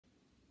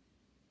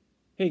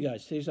Hey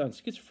guys, today's on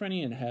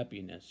schizophrenia and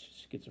happiness.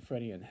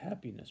 Schizophrenia and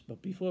happiness.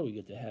 But before we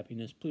get to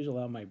happiness, please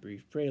allow my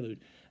brief prelude.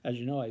 As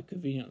you know, I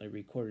conveniently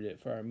recorded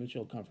it for our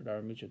mutual comfort,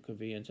 our mutual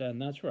convenience,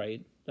 and that's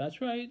right,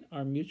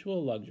 our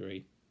mutual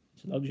luxury.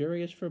 It's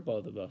luxurious for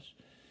both of us.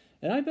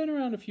 And I've been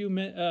around a few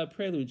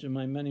preludes in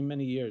my many,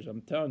 many years,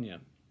 I'm telling you.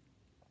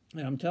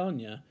 And I'm telling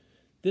you,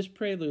 this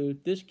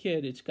prelude, this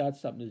kid, it's got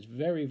something that's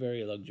very,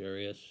 very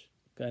luxurious,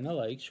 kind of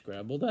like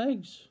scrambled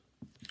eggs.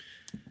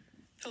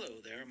 Hello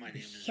there, my name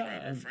is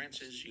Robert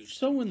Francis. You've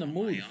so in the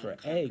mood for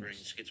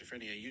eggs.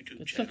 Schizophrenia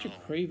YouTube It's channel. such a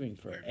craving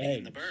for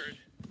eggs. The bird.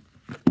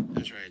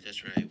 That's right.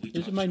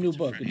 This is my new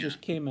book. It just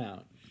came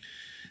out.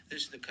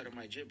 This is the cut of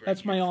my jib right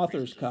That's my here,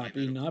 author's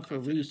copy, not for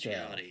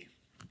resale.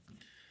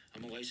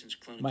 I'm a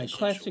licensed clinical My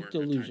classic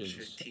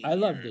delusions. I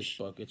love this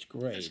book. It's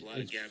great.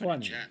 It's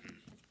funny.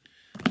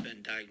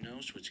 Been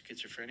diagnosed with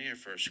schizophrenia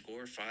for a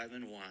score 5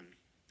 and 1,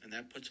 and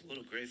that puts a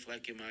little gray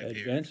fleck in my beard.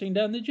 Advancing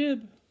down the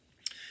jib.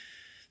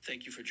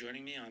 Thank you for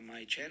joining me on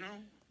my channel.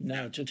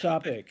 Now to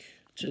topic.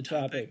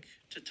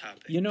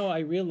 You know, I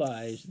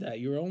realize that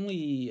you're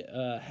only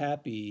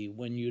happy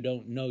when you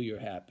don't know you're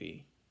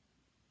happy.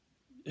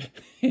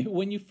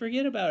 When you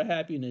forget about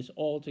happiness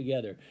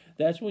altogether,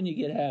 that's when you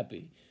get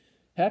happy.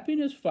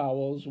 Happiness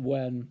follows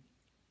when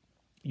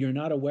you're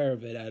not aware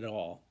of it at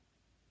all.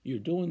 You're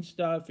doing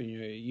stuff and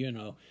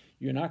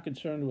you're not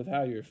concerned with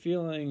how you're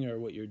feeling or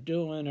what you're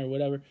doing or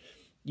whatever.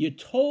 You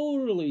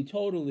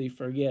totally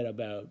forget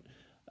about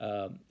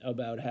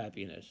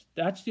happiness.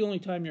 That's the only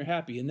time you're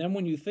happy. And then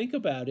when you think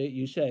about it,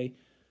 you say,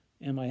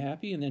 am I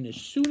happy? And then as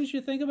soon as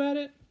you think about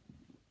it,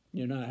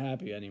 you're not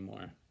happy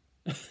anymore.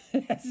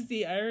 That's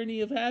the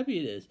irony of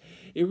happiness.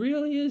 It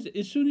really is.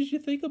 As soon as you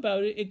think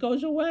about it, it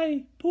goes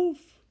away. Poof.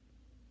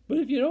 But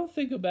if you don't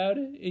think about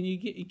it and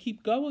you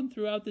keep going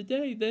throughout the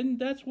day, then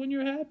that's when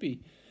you're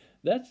happy.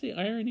 That's the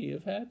irony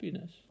of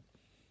happiness.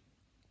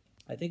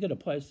 I think it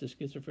applies to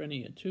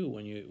schizophrenia too.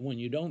 When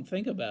you don't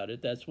think about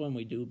it, that's when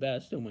we do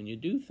best. And when you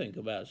do think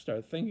about it,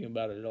 start thinking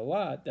about it a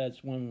lot,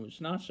 that's when it's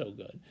not so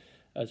good.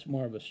 That's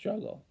more of a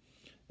struggle.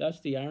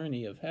 That's the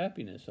irony of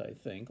happiness, I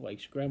think,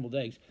 like scrambled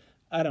eggs.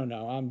 I don't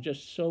know. I'm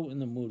just so in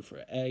the mood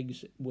for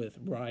eggs with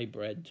rye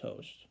bread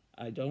toast.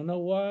 I don't know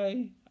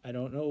why.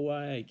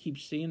 I keep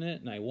seeing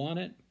it and I want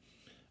it.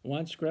 I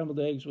want scrambled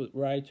eggs with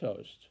rye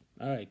toast.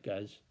 All right,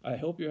 guys. I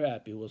hope you're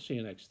happy. We'll see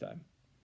you next time.